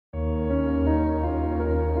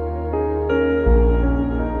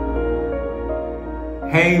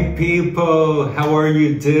Hey people, how are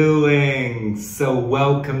you doing? So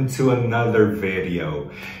welcome to another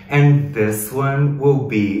video, and this one will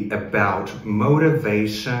be about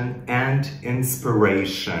motivation and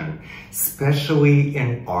inspiration, especially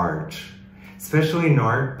in art.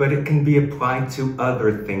 But it can be applied to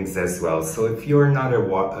other things as well. So if you're not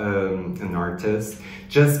an artist,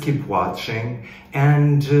 just keep watching,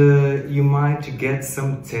 and you might get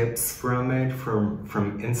some tips from it,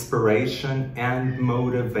 from inspiration and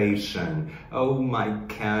motivation. Oh, my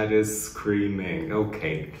cat is screaming.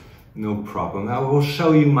 Okay, no problem. I will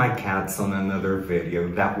show you my cats on another video.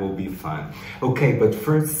 That will be fun. Okay, but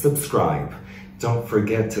first subscribe. Don't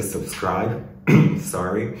forget to subscribe.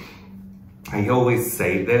 Sorry. I always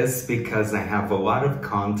say this because I have a lot of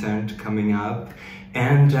content coming up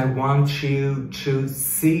and I want you to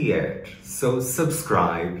see it. So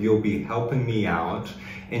subscribe, you'll be helping me out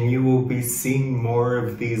and you will be seeing more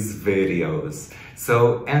of these videos.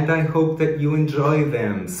 And I hope that you enjoy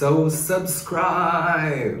them, so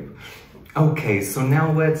subscribe! Okay, so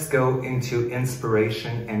now let's go into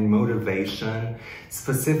inspiration and motivation,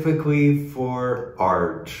 specifically for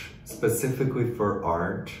art.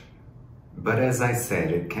 But as I said,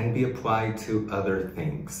 it can be applied to other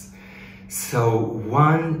things. So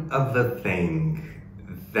one of the things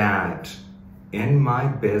that in my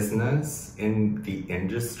business, in the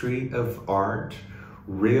industry of art,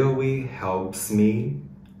 really helps me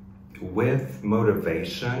with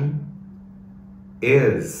motivation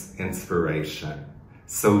is inspiration.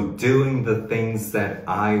 So doing the things that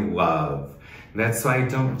I love. That's why I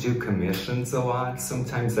don't do commissions a lot.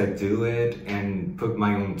 Sometimes I do it and put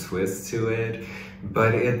my own twist to it,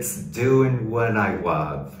 but it's doing what I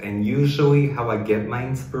love. And usually how I get my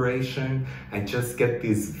inspiration, I just get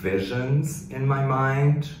these visions in my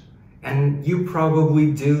mind, and you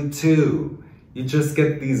probably do too. You just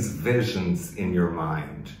get these visions in your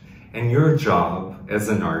mind. And your job as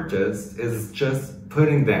an artist is just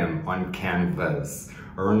putting them on canvas,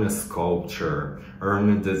 or in a sculpture, or in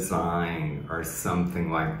a design, or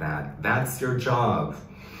something like that. That's your job.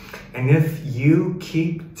 And if you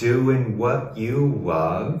keep doing what you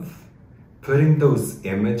love, putting those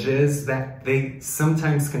images that they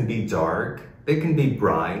sometimes can be dark, they can be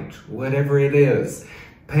bright, whatever it is,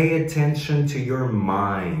 pay attention to your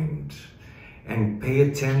mind and pay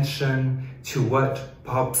attention to what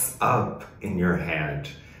pops up in your head.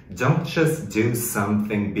 Don't just do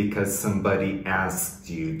something because somebody asked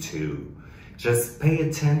you to. Just pay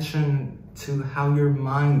attention to how your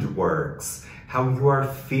mind works, how you are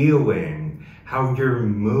feeling, how your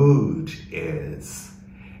mood is.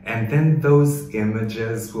 And then those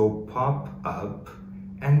images will pop up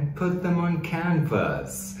and put them on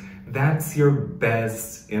canvas. That's your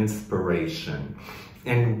best inspiration.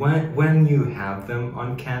 And when you have them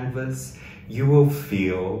on canvas, you will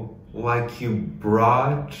feel like you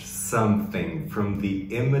brought something from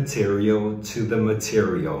the immaterial to the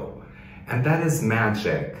material. And that is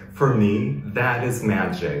magic. For me, that is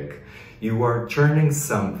magic. You are turning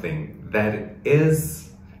something that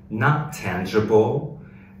is not tangible,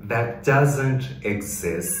 that doesn't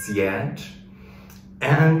exist yet,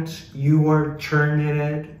 and you are turning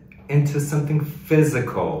it into something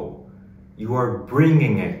physical. You are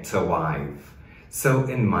bringing it to life. So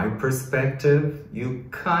in my perspective, you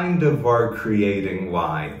kind of are creating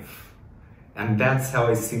life. And that's how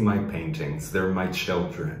I see my paintings. They're my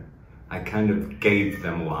children. I kind of gave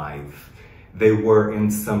them life. They were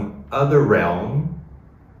in some other realm.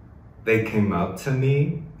 They came up to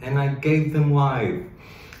me and I gave them life.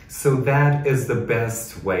 So that is the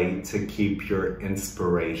best way to keep your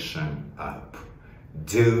inspiration up.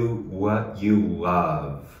 Do what you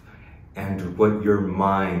love and what your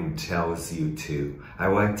mind tells you to. I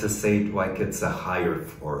like to say it like it's a higher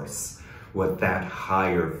force, what that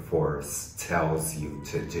higher force tells you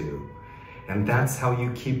to do. And that's how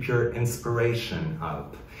you keep your inspiration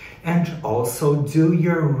up. And also do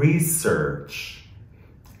your research.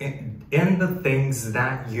 In the things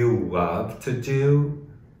that you love to do,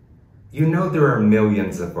 you know there are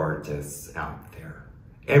millions of artists out there.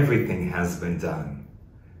 Everything has been done.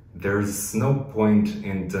 There's no point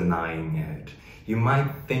in denying it. You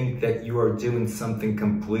might think that you are doing something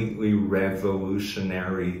completely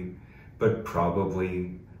revolutionary, but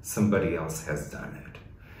probably somebody else has done it.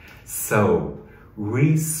 So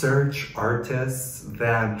research artists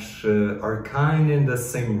that are kind in the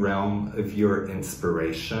same realm of your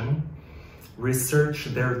inspiration. Research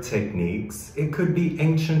their techniques. It could be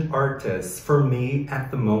ancient artists. For me,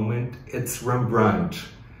 at the moment, it's Rembrandt.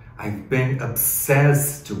 I've been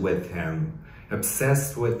obsessed with him.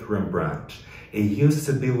 obsessed with Rembrandt. It used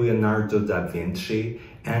to be Leonardo da Vinci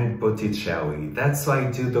and Botticelli. That's why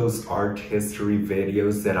I do those art history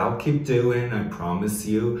videos that I'll keep doing, I promise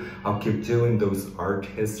you. I'll keep doing those art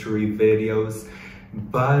history videos.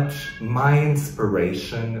 But my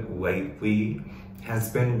inspiration lately has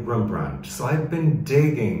been Rembrandt. So I've been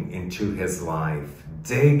digging into his life,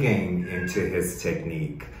 digging into his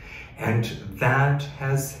technique, and that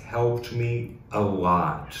has helped me a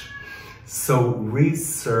lot. So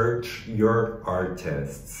research your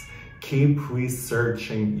artists. Keep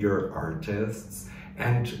researching your artists,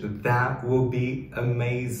 and that will be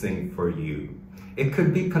amazing for you. It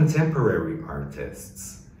could be contemporary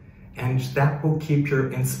artists, and that will keep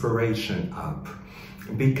your inspiration up,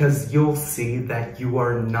 because you'll see that you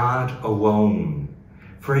are not alone.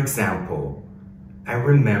 For example, I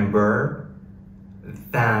remember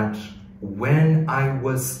that when I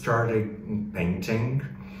was starting painting,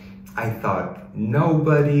 I thought,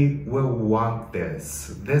 nobody will want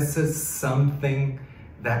this. This is something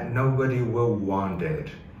that nobody will want it.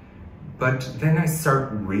 But then I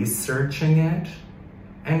started researching it,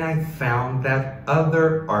 and I found that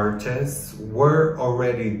other artists were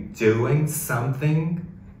already doing something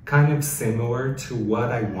kind of similar to what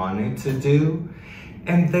I wanted to do,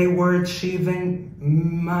 and they were achieving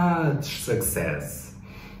much success.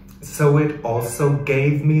 So it also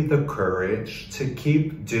gave me the courage to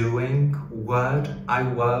keep doing what I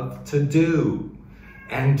love to do.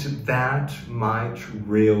 And that might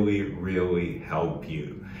really, really help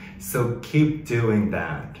you. So keep doing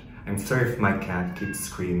that. I'm sorry if my cat keeps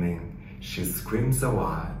screaming. She screams a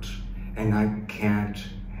lot, and I can't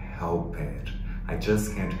help it. I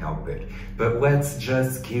just can't help it. But let's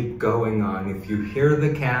just keep going on. If you hear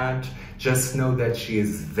the cat, just know that she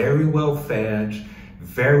is very well fed,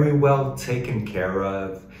 very well taken care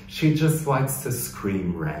of. She just likes to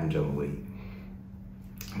scream randomly.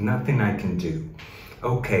 Nothing I can do.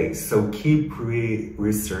 Okay, so keep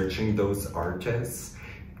researching those artists.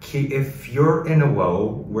 If you're in a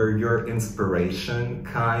low where your inspiration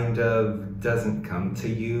kind of doesn't come to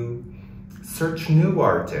you, search new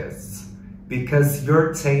artists, because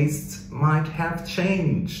your taste might have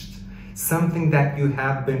changed. Something that you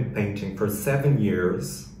have been painting for 7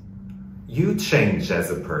 years, you change as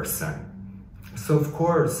a person. So of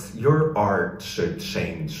course, your art should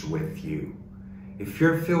change with you. If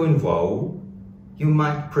you're feeling low, you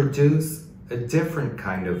might produce a different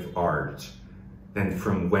kind of art than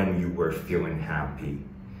from when you were feeling happy.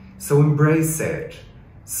 So embrace it.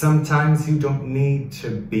 Sometimes you don't need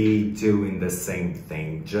to be doing the same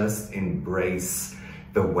thing. Just embrace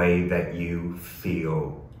the way that you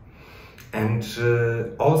feel. And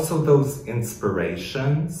also those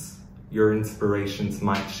inspirations, your inspirations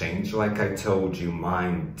might change. Like I told you,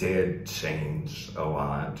 mine did change a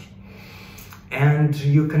lot. And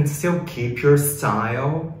you can still keep your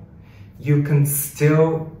style. You can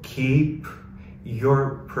still keep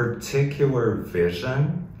your particular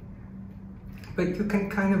vision, but you can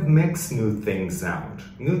kind of mix new things out,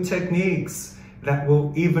 new techniques that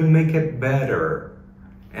will even make it better.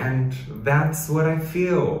 And that's what I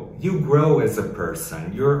feel. You grow as a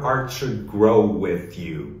person. Your art should grow with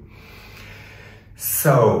you.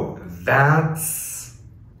 So that's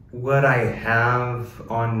what I have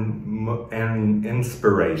on an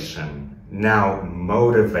inspiration. Now,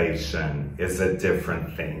 motivation is a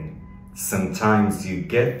different thing. Sometimes you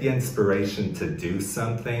get the inspiration to do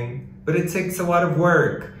something, but it takes a lot of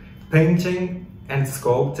work. Painting and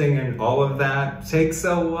sculpting and all of that takes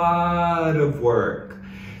a lot of work.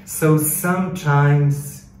 So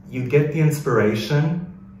sometimes you get the inspiration,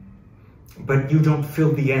 but you don't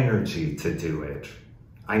feel the energy to do it.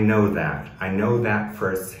 I know that. I know that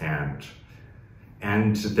firsthand.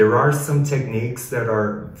 And there are some techniques that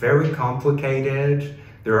are very complicated.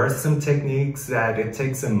 There are some techniques that it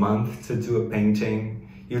takes a month to do a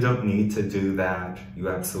painting. You don't need to do that. You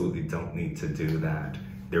absolutely don't need to do that.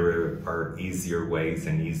 There are easier ways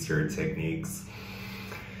and easier techniques.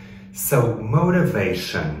 So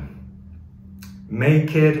motivation,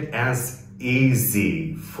 make it as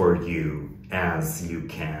easy for you as you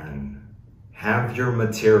can. Have your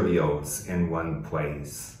materials in one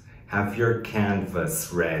place. Have your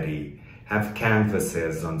canvas ready. Have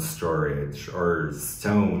canvases on storage or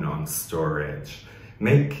stone on storage.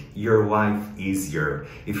 Make your life easier.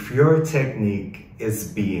 If your technique is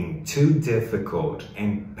being too difficult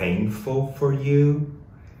and painful for you,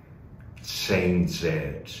 change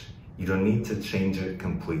it. You don't need to change it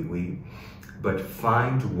completely, but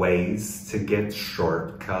find ways to get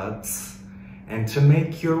shortcuts and to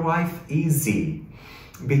make your life easy,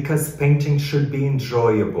 because painting should be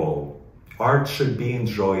enjoyable. Art should be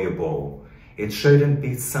enjoyable. It shouldn't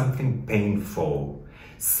be something painful.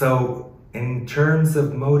 So in terms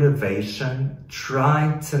of motivation,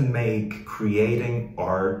 try to make creating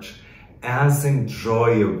art as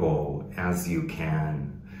enjoyable as you can.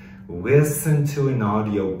 Listen to an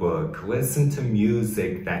audiobook, listen to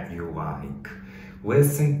music that you like,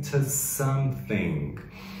 listen to something,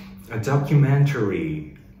 a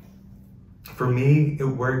documentary. For me, it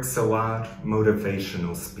works a lot,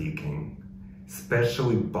 motivational speaking,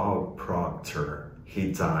 especially Bob Proctor.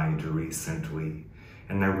 He died recently,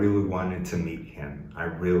 and I really wanted to meet him. I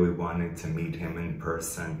really wanted to meet him in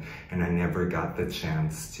person, and I never got the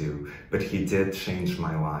chance to, but he did change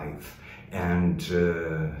my life. And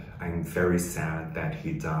I'm very sad that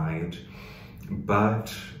he died,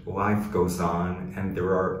 but life goes on, and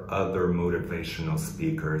there are other motivational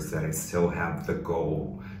speakers that I still have the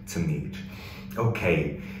goal to meet.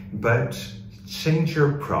 Okay, but change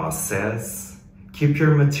your process, keep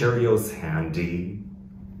your materials handy,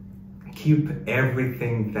 keep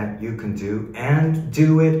everything that you can do, and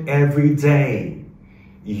do it every day.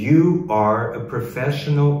 You are a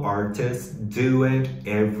professional artist, do it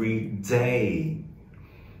every day.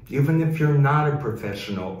 Even if you're not a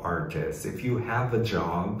professional artist, if you have a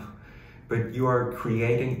job, but you are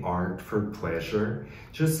creating art for pleasure,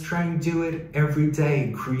 just try and do it every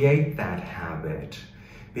day. Create that habit.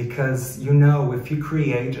 Because you know, if you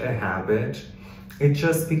create a habit, it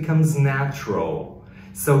just becomes natural.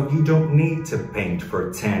 So you don't need to paint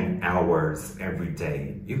for 10 hours every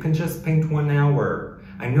day. You can just paint 1 hour.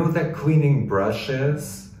 I know that cleaning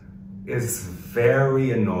brushes is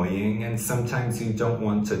very annoying, and sometimes you don't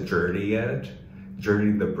want to dirty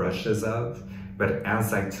the brushes up, but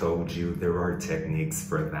as I told you, there are techniques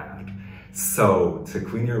for that. So to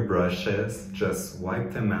clean your brushes, just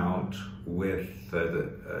wipe them out with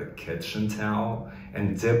a kitchen towel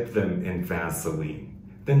and dip them in Vaseline.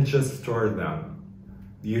 Then just store them.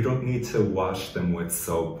 You don't need to wash them with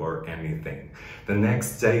soap or anything. The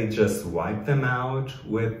next day, just wipe them out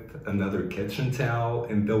with another kitchen towel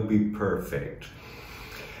and they'll be perfect.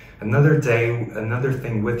 Another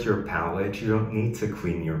thing with your palette, you don't need to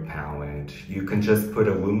clean your palette. You can just put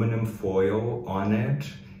aluminum foil on it,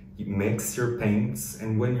 mix your paints,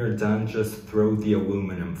 and when you're done, just throw the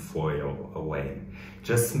aluminum foil away.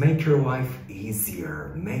 Just make your life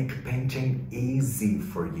easier. Make painting easy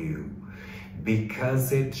for you.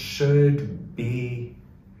 Because it should be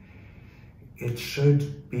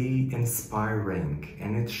inspiring,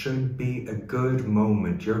 and it should be a good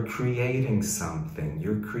moment. You're creating something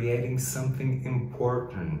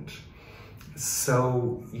important.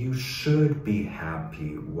 So you should be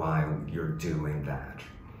happy while you're doing that.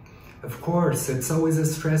 Of course, it's always a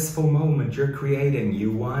stressful moment you're creating.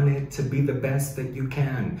 You want it to be the best that you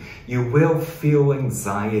can. You will feel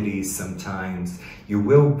anxiety sometimes. You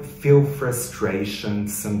will feel frustration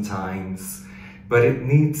sometimes. But it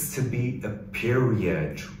needs to be a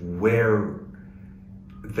period where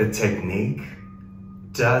the technique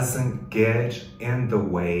doesn't get in the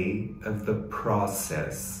way of the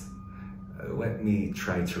process. Let me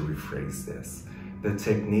try to rephrase this. The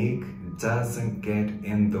technique doesn't get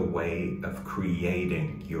in the way of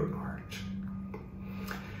creating your art.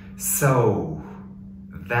 So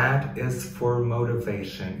that is for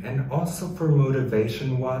motivation. And also for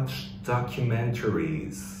motivation, watch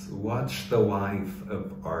documentaries, watch the life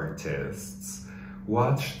of artists,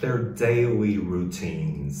 watch their daily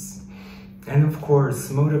routines. And of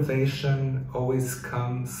course, motivation always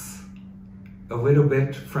comes a little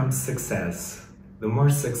bit from success. The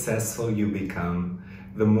more successful you become,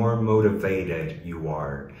 the more motivated you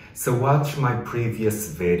are. So watch my previous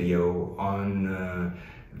video on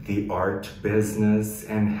the art business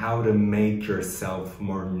and how to make yourself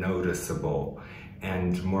more noticeable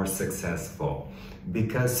and more successful.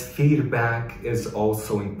 Because feedback is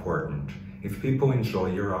also important. If people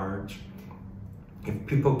enjoy your art, if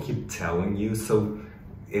people keep telling you, so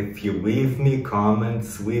if you leave me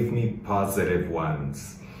comments, leave me positive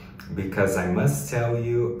ones. Because I must tell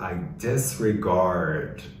you, I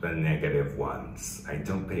disregard the negative ones. I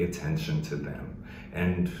don't pay attention to them.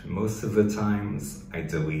 And most of the times, I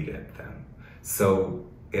deleted them. So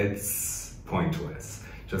it's pointless.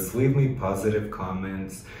 Just leave me positive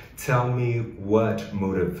comments. Tell me what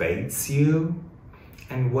motivates you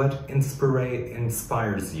and what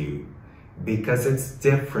inspires you. Because it's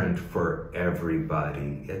different for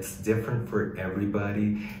everybody. It's different for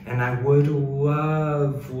everybody. And I would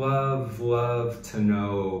love, love, love to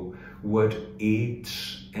know what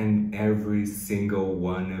each and every single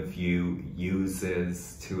one of you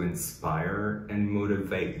uses to inspire and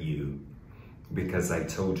motivate you. Because I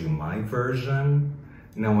told you my version,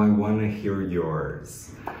 now I want to hear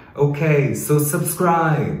yours. Okay, so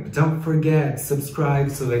subscribe. Don't forget,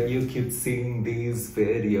 subscribe so that you keep seeing these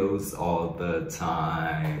videos all the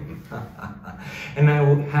time. And I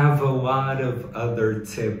will have a lot of other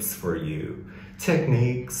tips for you,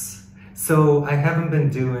 techniques. So I haven't been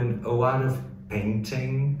doing a lot of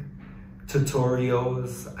painting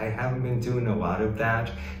tutorials. I haven't been doing a lot of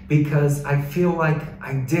that because I feel like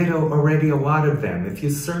I did already a lot of them. If you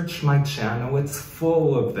search my channel, it's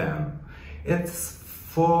full of them. It's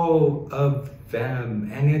full of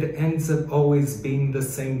them, and it ends up always being the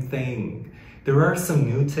same thing. There are some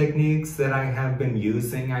new techniques that I have been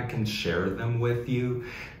using. I can share them with you,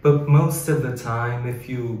 but most of the time, if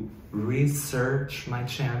you research my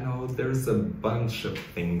channel, there's a bunch of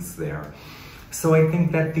things there. So I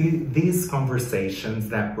think that these conversations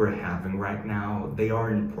that we're having right now, they are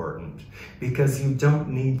important because you don't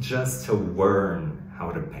need just to learn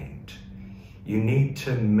how to paint. You need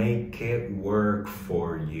to make it work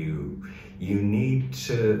for you. You need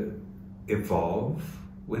to evolve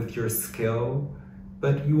with your skill,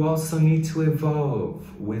 but you also need to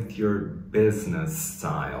evolve with your business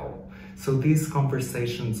style. So these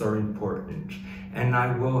conversations are important. And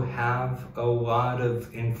I will have a lot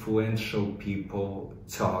of influential people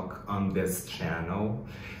talk on this channel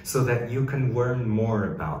so that you can learn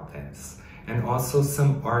more about this. And also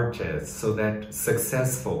some artists, so that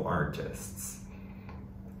successful artists.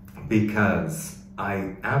 Because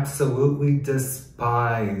I absolutely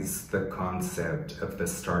despise the concept of the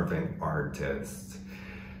starving artist.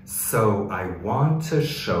 So I want to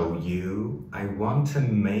show you, I want to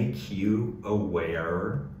make you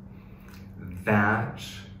aware that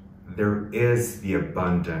there is the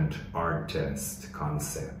abundant artist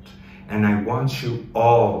concept. And I want you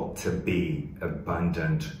all to be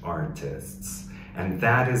abundant artists. And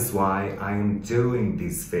that is why I am doing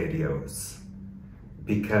these videos.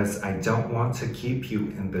 Because I don't want to keep you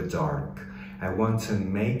in the dark. I want to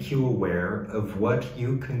make you aware of what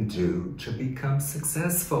you can do to become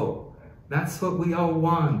successful. That's what we all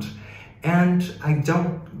want. And I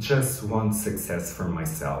don't just want success for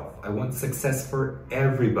myself. I want success for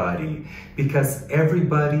everybody because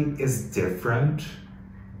everybody is different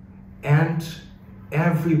and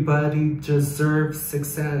everybody deserves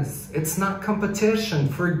success. It's not competition.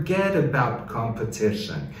 Forget about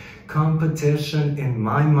competition. Competition, in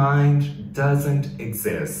my mind, doesn't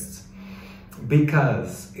exist.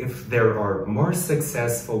 Because if there are more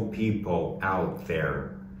successful people out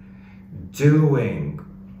there doing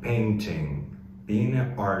painting, being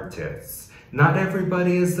an artist, not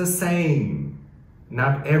everybody is the same.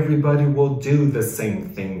 Not everybody will do the same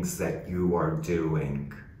things that you are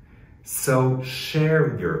doing. So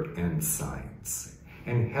share your insights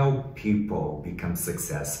and help people become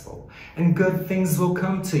successful. And good things will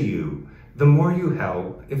come to you. The more you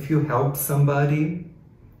help, if you help somebody,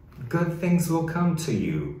 good things will come to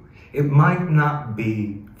you. It might not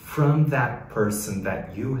be from that person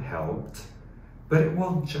that you helped, but it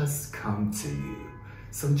will just come to you.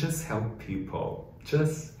 So just help people.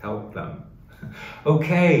 Just help them.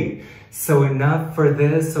 Okay, so enough for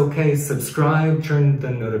this. Okay, subscribe, turn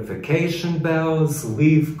the notification bells,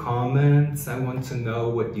 leave comments. I want to know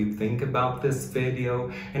what you think about this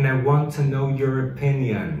video, and I want to know your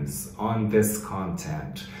opinions on this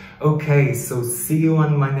content. Okay, so see you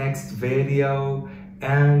on my next video,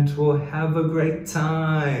 and we'll have a great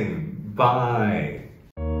time. Bye.